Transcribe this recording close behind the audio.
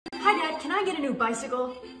I get a new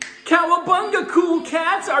bicycle? Cowabunga, cool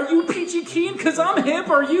cats! Are you peachy keen? Cause I'm hip,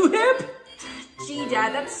 are you hip? Gee,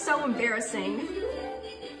 Dad, that's so embarrassing.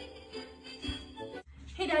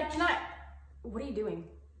 Hey, Dad, can I... What are you doing?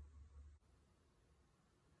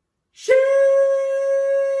 Sheesh!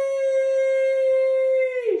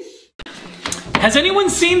 Has anyone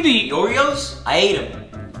seen the Oreos? I ate them.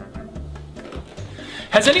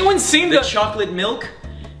 Has anyone seen The chocolate milk?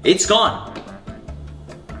 It's gone.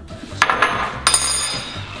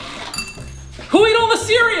 Who ate all the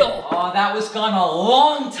cereal? Oh, that was gone a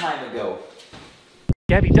long time ago.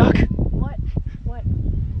 Gabby, duck. What? What?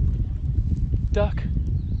 Duck.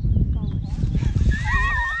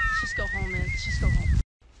 Let's just go home, man. Let's just go home.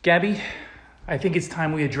 Gabby, I think it's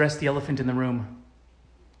time we address the elephant in the room.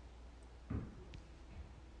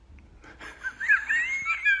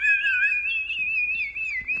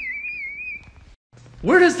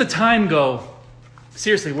 Where does the time go?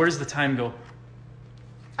 Seriously, where does the time go?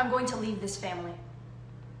 I'm going to leave this family.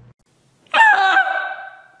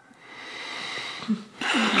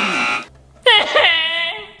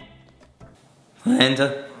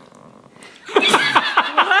 Linda.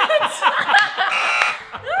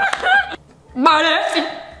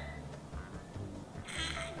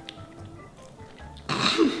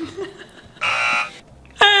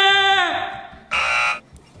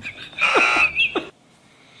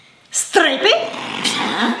 Stripey?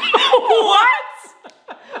 What?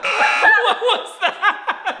 What was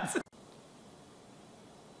that?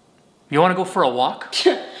 You want to go for a walk?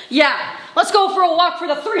 Yeah, let's go for a walk for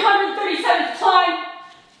the 337th time.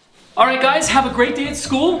 All right, guys, have a great day at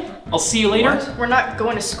school. I'll see you later. What? We're not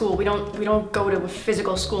going to school. We don't go to a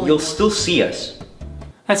physical school You'll anymore. still see us.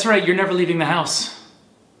 That's right, you're never leaving the house.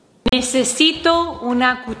 Necesito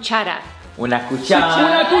una cuchara. Una cuchara.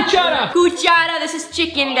 Una cuchara. Cuchara, this is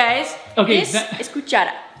chicken, guys. Okay, This that- is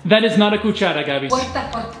cuchara. That is not a cuchara, Gabby. Puerta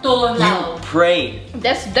por todos lados. Pray.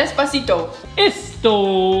 Despacito.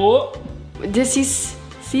 Esto. This is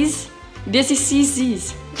sis.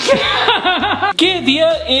 ¿Qué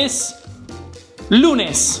día es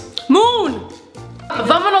lunes? Moon!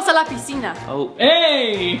 Vámonos a la piscina. Oh,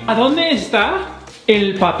 ¡Ey! ¿A dónde está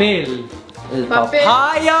el papel? el Papel.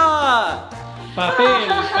 papaya.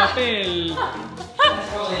 Papel.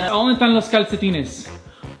 ¿A dónde están los calcetines?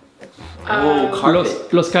 Oh,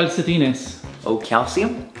 carpet. Los calcetines. Oh,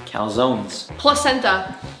 calcium? Calzones.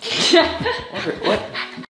 Placenta. What?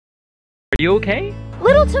 Are you okay?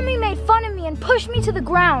 Little Timmy made fun of me and pushed me to the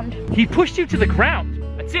ground. He pushed you to the ground.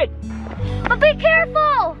 That's it. But be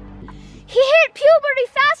careful! He hit puberty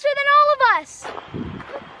faster than all of us.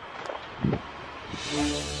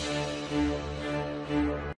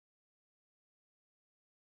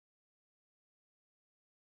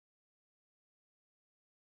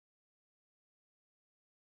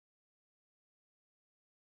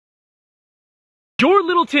 You're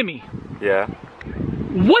little Timmy. Yeah.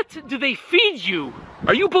 What do they feed you?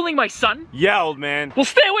 Are you bullying my son? Yeah, old man. Well,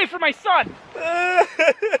 stay away from my son.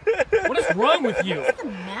 What is wrong with you? What's the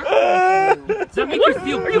matter with you? Does that make you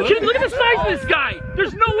feel good? Are you kidding? Look at the size of this guy.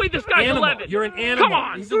 There's no way this guy's Animal. 11. You're an animal. Come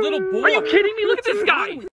on. He's a little boy. Are you kidding me? Look at this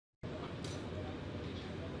guy.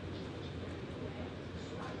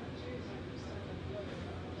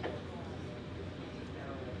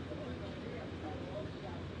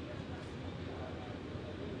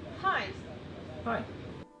 Hi. Hi.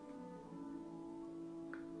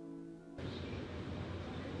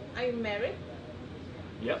 Are you married?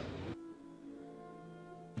 Yep.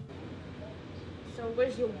 So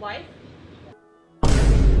where's your wife?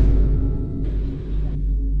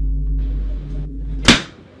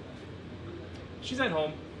 She's at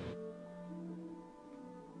home.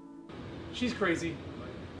 She's crazy.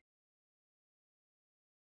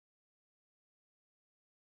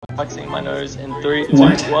 Flexing my nose in 3, 2,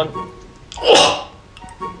 What? 1.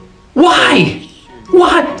 Why?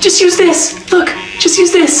 What? Just use this. Look, just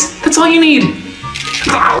use this. That's all you need.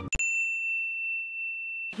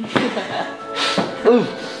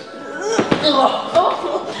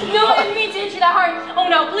 No, I didn't mean to hit you that hard. Oh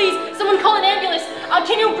no, please, someone call an ambulance.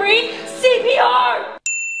 Can you breathe? CPR!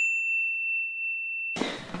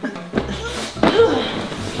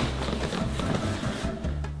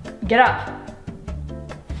 Get up.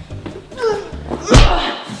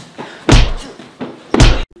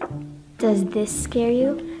 Does this scare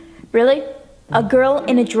you? Really? A girl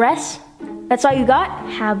in a dress? That's all you got?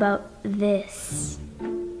 How about this?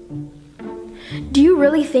 Do you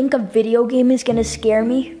really think a video game is gonna scare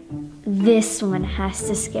me? This one has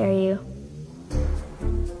to scare you.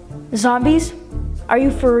 Zombies? Are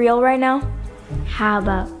you for real right now? How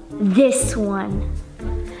about this one?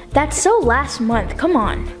 That's so last month, come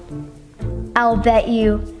on. I'll bet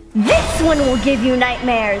you this one will give you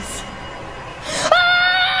nightmares.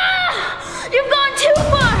 Ah! You've gone too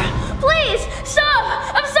far! Please,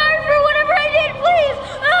 stop! I'm sorry for whatever I did, please!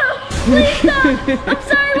 Ah, please stop! I'm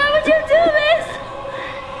sorry, why would you do this?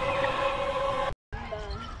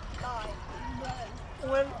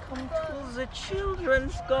 Welcome to the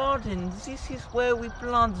children's garden. This is where we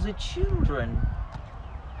plant the children.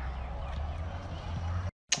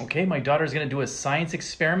 Okay, my daughter's gonna do a science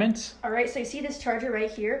experiment. All right, so you see this charger right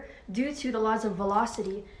here? Due to the laws of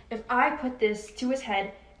velocity, if I put this to his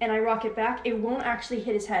head and I rock it back, it won't actually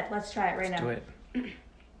hit his head. Let's try it right now. Let's do it.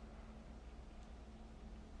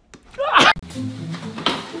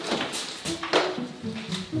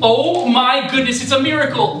 Oh my goodness, it's a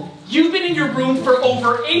miracle! You've been in your room for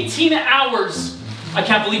over 18 hours! I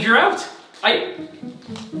can't believe you're out!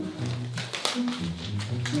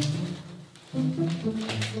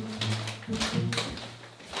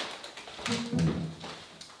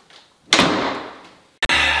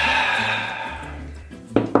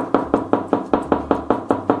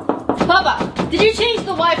 Papa, did you change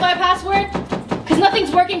the Wi-Fi password? Because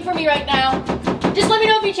nothing's working for me right now. Just let me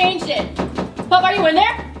know if you changed it. Papa, are you in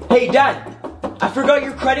there? Hey, Dad. I forgot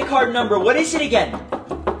your credit card number. What is it again?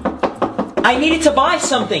 I needed to buy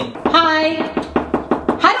something. Hi.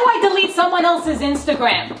 How do I delete someone else's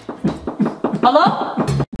Instagram? Hello?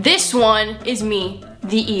 This one is me,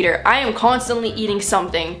 the eater. I am constantly eating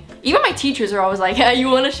something. Even my teachers are always like, hey, you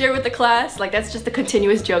want to share with the class? Like, that's just a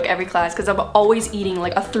continuous joke every class because I'm always eating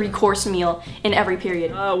like a 3-course meal in every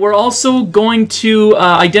period. We're also going to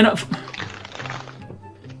identify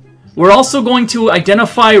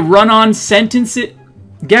run-on sentences.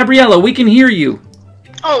 Gabriella, we can hear you.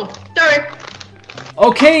 Oh, sorry.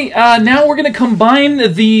 Okay, now we're gonna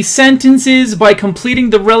combine the sentences by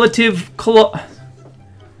completing the relative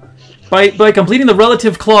by completing the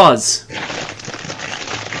relative clause.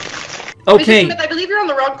 Okay. Mr. Smith, I believe you're on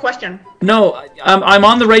the wrong question. No, I'm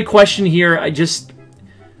on the right question here.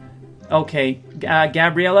 Okay,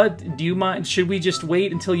 Gabriella, do you mind? Should we just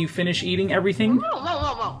wait until you finish eating everything?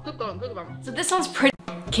 No. Keep going. So this one's pretty.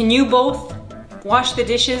 Can you both wash the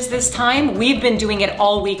dishes this time? We've been doing it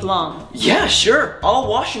all week long. Yeah, sure. I'll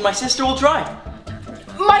wash and my sister will dry.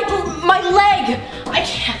 My leg! I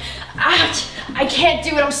can't. Ouch! I can't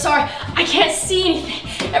do it. I'm sorry. I can't see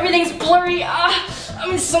anything. Everything's blurry.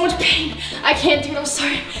 I'm in so much pain. I can't do it. I'm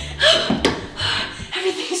sorry.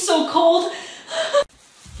 Everything's so cold.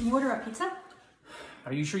 Can you order a pizza?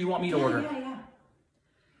 Are you sure you want me to order? Yeah.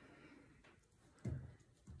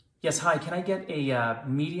 Yes, hi. Can I get a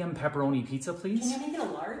medium pepperoni pizza, please? Can you make it a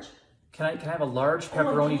large? Can I have a large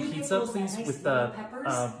pepperoni can you pizza, get those please, nice with little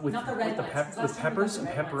peppers? with Not the red ones, 'cause with that's peppers the and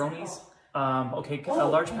red ones, pepperonis? no. Okay, a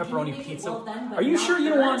large and can you pepperoni make it pizza. well done, but Are you not sure you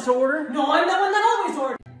don't burnt? want to order? No, I'm the one that always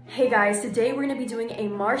orders. Hey guys, today we're gonna be doing a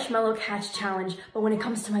marshmallow catch challenge, but when it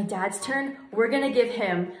comes to my dad's turn, we're gonna give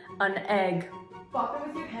him an egg. Pop it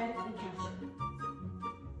with your head and catch it.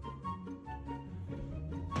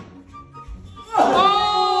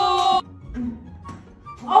 Oh!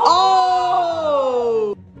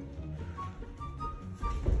 Oh!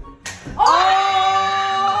 Oh!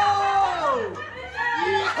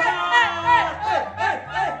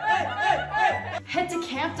 Head to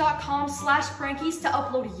camp.com/prankies to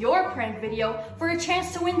upload your prank video for a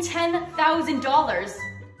chance to win $10,000.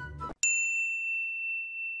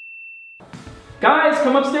 Guys,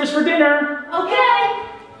 come upstairs for dinner. Okay.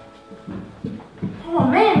 Oh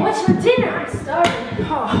man, what's for dinner? I'm starving.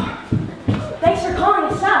 Oh. Thanks for calling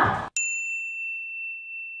us out.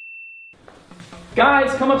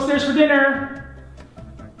 Guys, come upstairs for dinner.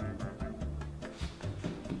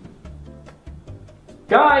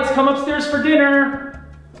 Guys, come upstairs for dinner.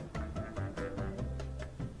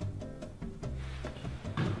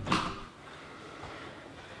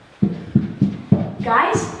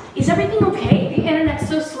 Guys, is everything okay? The internet's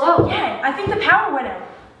so slow. Yeah, I think the power went out.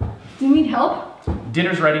 Do you need help?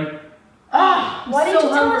 Dinner's ready. Why didn't you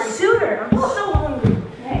tell us sooner? I'm so hungry.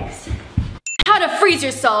 Thanks. How to freeze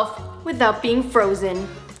yourself without being frozen.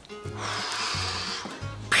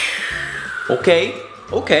 Okay.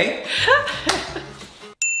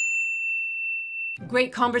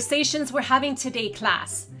 Great conversations we're having today,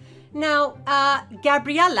 class. Now,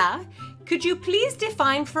 Gabriella, could you please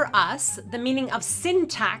define for us the meaning of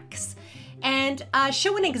syntax and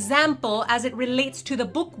show an example as it relates to the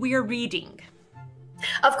book we are reading?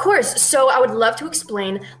 Of course, so I would love to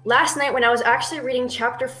explain. Last night when I was actually reading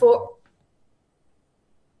chapter 4...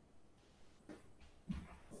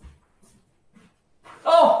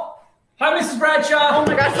 Oh! Hi, Mrs. Bradshaw! Oh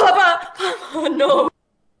my god, Papa! Oh no!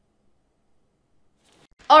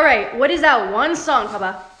 Alright, what is that one song,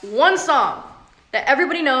 Papa? One song! that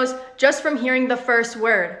everybody knows just from hearing the first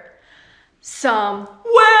word. Somewhere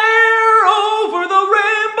over the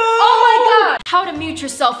rainbow! Oh my god! How to mute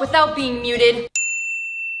yourself without being muted.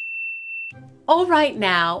 All right,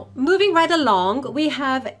 now, moving right along, we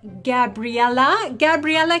have Gabriella.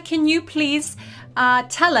 Gabriella, can you please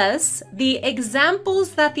tell us the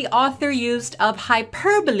examples that the author used of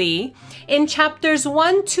hyperbole in chapters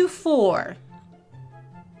 1 to 4?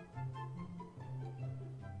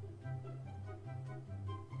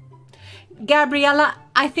 Gabriella,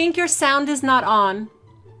 I think your sound is not on.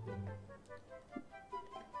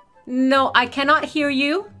 No, I cannot hear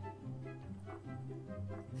you.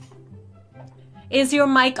 Is your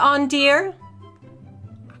mic on, dear?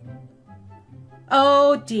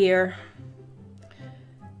 Oh, dear.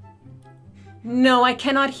 No, I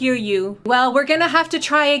cannot hear you. Well, we're gonna have to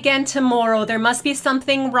try again tomorrow. There must be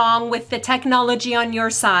something wrong with the technology on your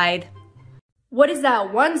side. What is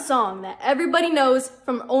that one song that everybody knows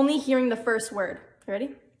from only hearing the first word?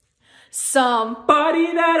 Ready?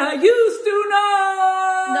 Somebody that I used to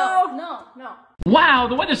know! No. Wow,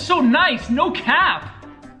 the weather's so nice, no cap!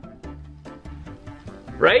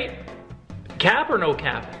 Right? Cap or no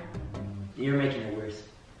cap? You're making it worse.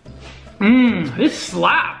 This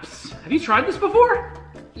slaps. Have you tried this before?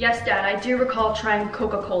 Yes, Dad, I do recall trying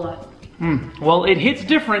Coca-Cola. Well, it hits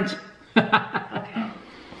different. Dad!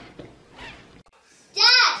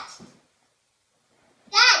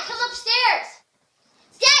 Dad, come upstairs!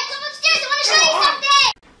 Dad, come upstairs! I want to show you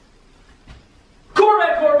something!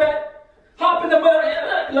 Corvette! Hop in the motor!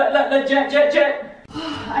 Jet!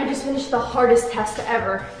 I just finished the hardest test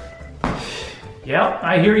ever. Yeah,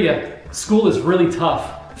 I hear you. School is really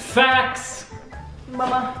tough. Facts!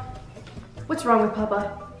 Mama, what's wrong with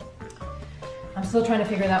Papa? I'm still trying to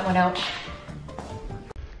figure that one out.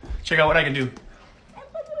 Check out what I can do.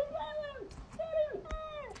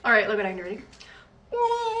 All right, look at you. Ready?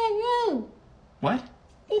 What?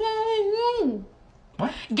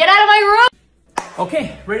 What? Get out of my room!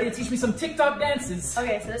 Okay, ready to teach me some TikTok dances.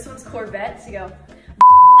 Okay, so this one's Corvette, so you go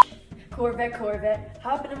Corvette,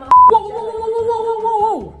 hop into my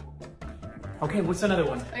Whoa! Okay, what's another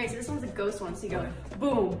one? Okay, so this one's a ghost one, so you go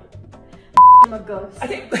boom, I'm a ghost.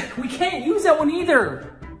 We can't use that one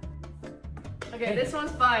either. Okay, this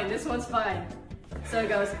one's fine, So it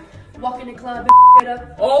goes, walk in the club and it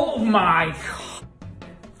up. Oh my.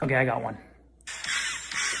 Okay, I got one.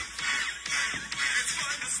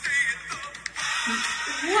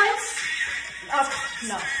 What? Oh,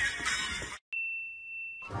 no.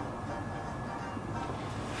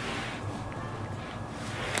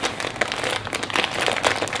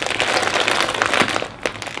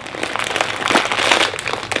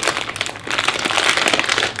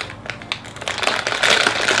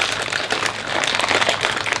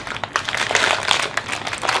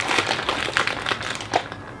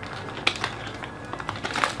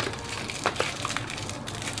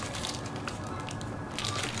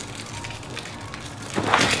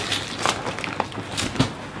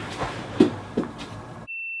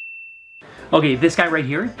 Okay, this guy right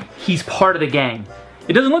here, he's part of the gang.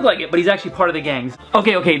 It doesn't look like it, but he's actually part of the gang.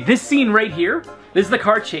 Okay, this scene right here, this is the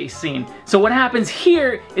car chase scene. So what happens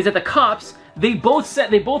here is that the cops,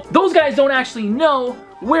 those guys don't actually know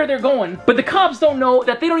where they're going, but the cops don't know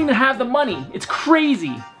that they don't even have the money. It's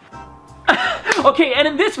crazy. Okay, and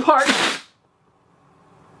in this part,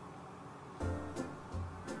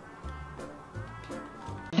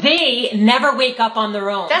 They never wake up on their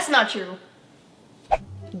own. That's not true.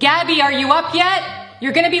 Gabby, are you up yet?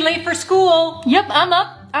 You're gonna be late for school. Yep, I'm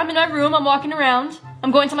up. I'm in my room, I'm walking around. I'm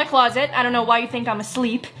going to my closet. I don't know why you think I'm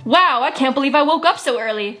asleep. Wow, I can't believe I woke up so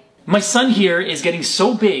early. my son here is getting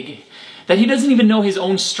so big that he doesn't even know his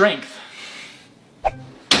own strength.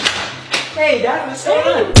 Hey, Dad, what's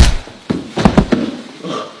going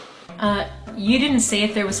on? You didn't say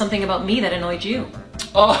if there was something about me that annoyed you.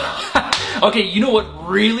 Oh, okay, you know what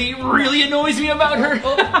really annoys me about her?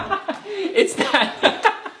 It's that...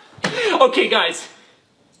 Okay, guys.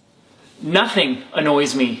 Nothing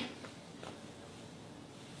annoys me.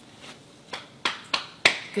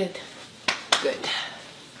 Good. Good.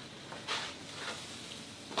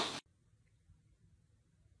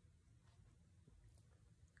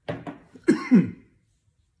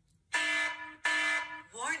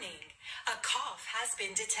 Warning, a cough has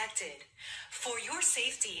been detected. For your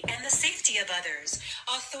safety and the safety of others,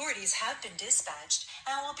 authorities have been dispatched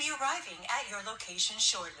and will be arriving at your location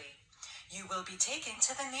shortly. You will be taken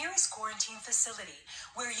to the nearest quarantine facility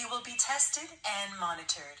where you will be tested and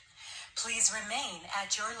monitored. Please remain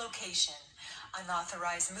at your location.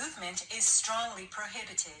 Unauthorized movement is strongly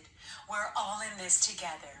prohibited. We're all in this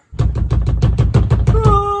together.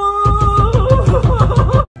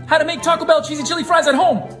 make Taco Bell cheesy chili fries at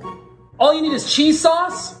home. All you need is cheese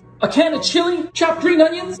sauce, a can of chili, chopped green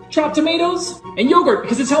onions, chopped tomatoes, and yogurt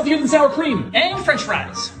because it's healthier than sour cream, and French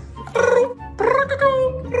fries.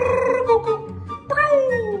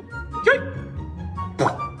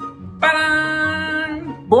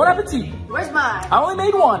 Bon appetit. Where's mine? I only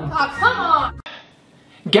made one. Oh, come on.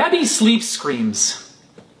 Gabby sleep screams.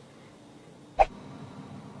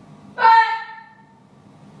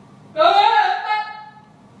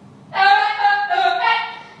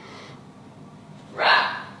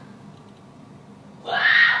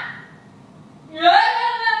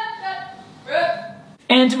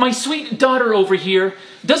 And my sweet daughter over here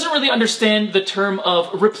doesn't really understand the term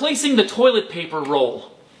of replacing the toilet paper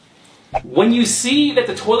roll. When you see that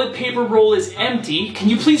the toilet paper roll is empty, can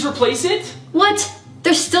you please replace it? What?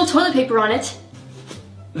 There's still toilet paper on it.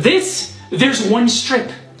 There's one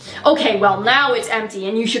strip. Okay, well now it's empty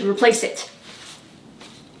and you should replace it.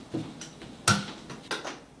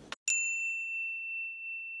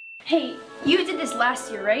 Hey, you did this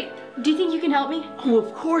last year, right? Do you think you can help me? Oh,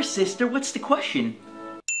 of course, sister. What's the question?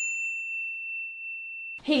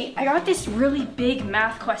 Hey, I got this really big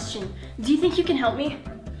math question. Do you think you can help me?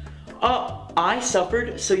 I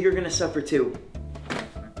suffered, so you're gonna suffer too.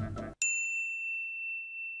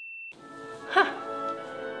 Huh.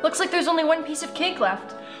 Looks like there's only one piece of cake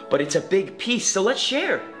left. But it's a big piece, so let's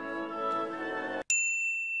share.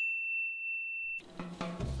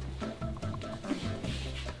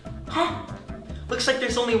 Huh? Looks like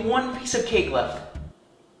there's only one piece of cake left.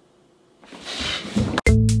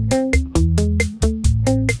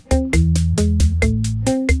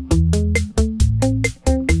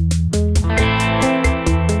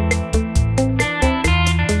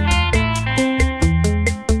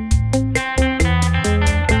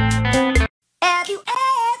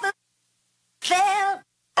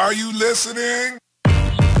 Are you listening?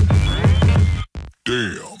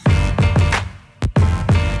 Damn.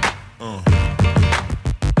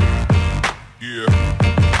 Yeah.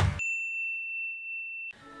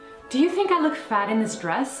 Do you think I look fat in this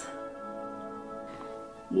dress?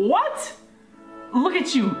 What? Look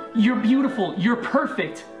at you. You're beautiful. You're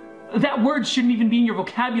perfect. That word shouldn't even be in your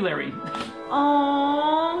vocabulary.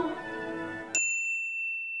 Aww.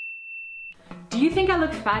 Do you think I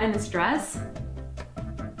look fat in this dress?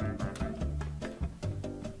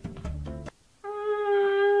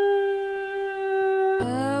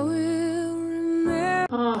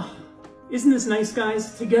 Isn't this nice,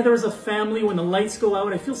 guys? Together as a family when the lights go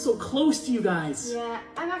out, I feel so close to you guys. Yeah,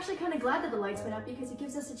 I'm actually kind of glad that the lights went out because it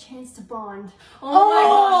gives us a chance to bond. Oh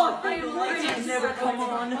my gosh, the lights have never come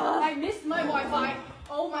on. I missed my Wi-Fi.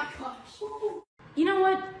 Oh my gosh. You know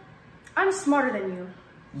what? I'm smarter than you.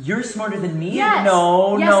 You're smarter than me? Yes.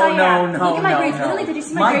 No. Look at my grades. Literally, did you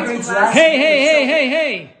see my grades from last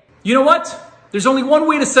Hey. You know what? There's only one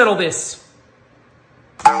way to settle this.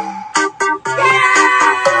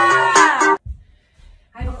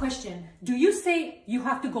 I have a question. Do you say you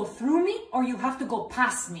have to go through me or you have to go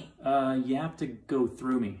past me? You have to go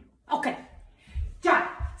through me. Okay. Ya,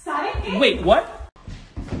 ¿saben qué? Wait, what?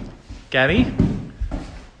 Gabby?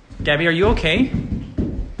 Gabby, are you okay?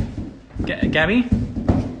 Gabby?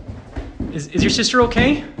 Is your sister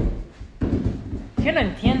okay? Yo no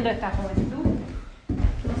entiendo esta juventud.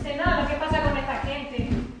 No sé nada lo que pasa con esta gente.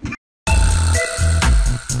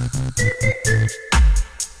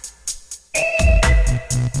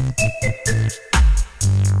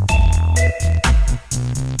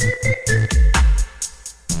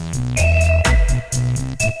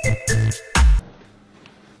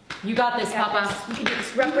 You got this, Papa. You can do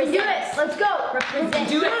this. Represent. Do this. Let's go. Represent.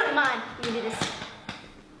 Do it. Come on. You can do this.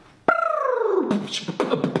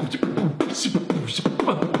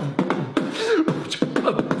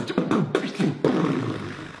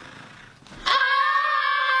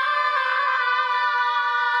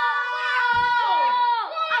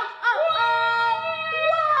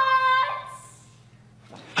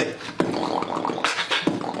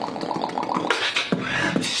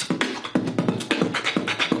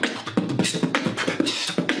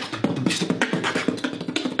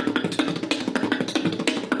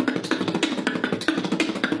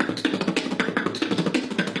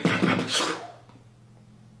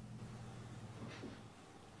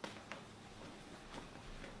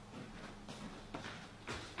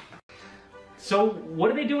 So, what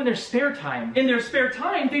do they do in their spare time? In their spare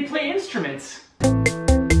time, they play instruments.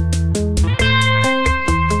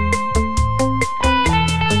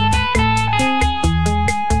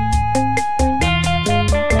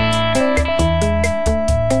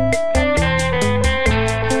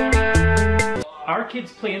 Our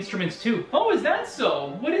kids play instruments too. Oh, is that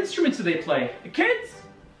so? What instruments do they play? The kids?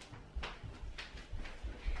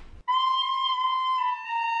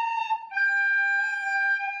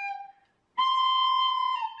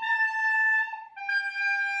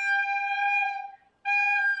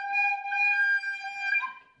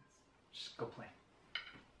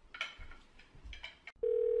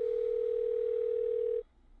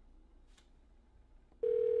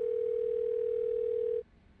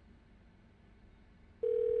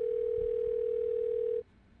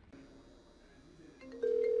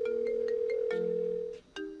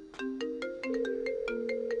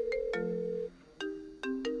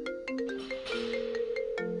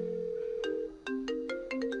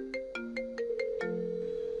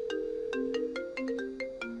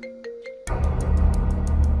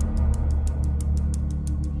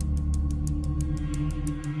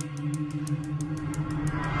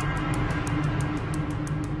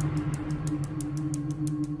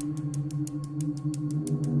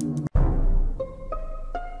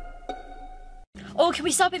 Oh, can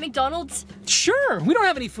we stop at McDonald's? Sure, we don't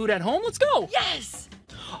have any food at home. Let's go. Yes!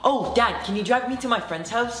 Oh, Dad, can you drive me to my friend's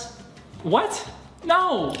house? What?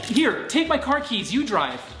 No. Here, take my car keys. You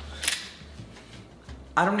drive.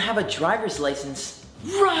 I don't have a driver's license.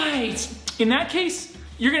 Right. In that case,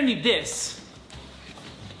 you're gonna need this.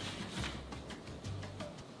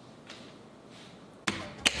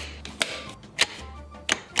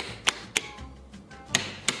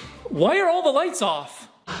 Why are all the lights off?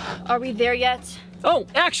 Are we there yet? Oh,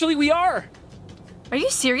 actually we are. Are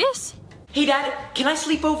you serious? Hey, Dad, can I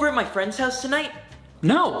sleep over at my friend's house tonight?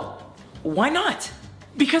 No. Why not?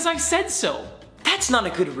 Because I said so. That's not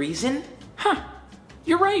a good reason. Huh.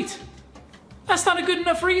 You're right. That's not a good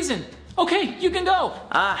enough reason. Okay, you can go.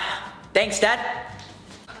 Thanks, Dad.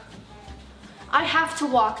 I have to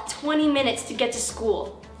walk 20 minutes to get to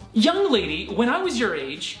school. Young lady, when I was your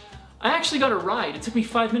age, I actually got a ride. It took me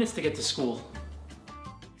 5 minutes to get to school.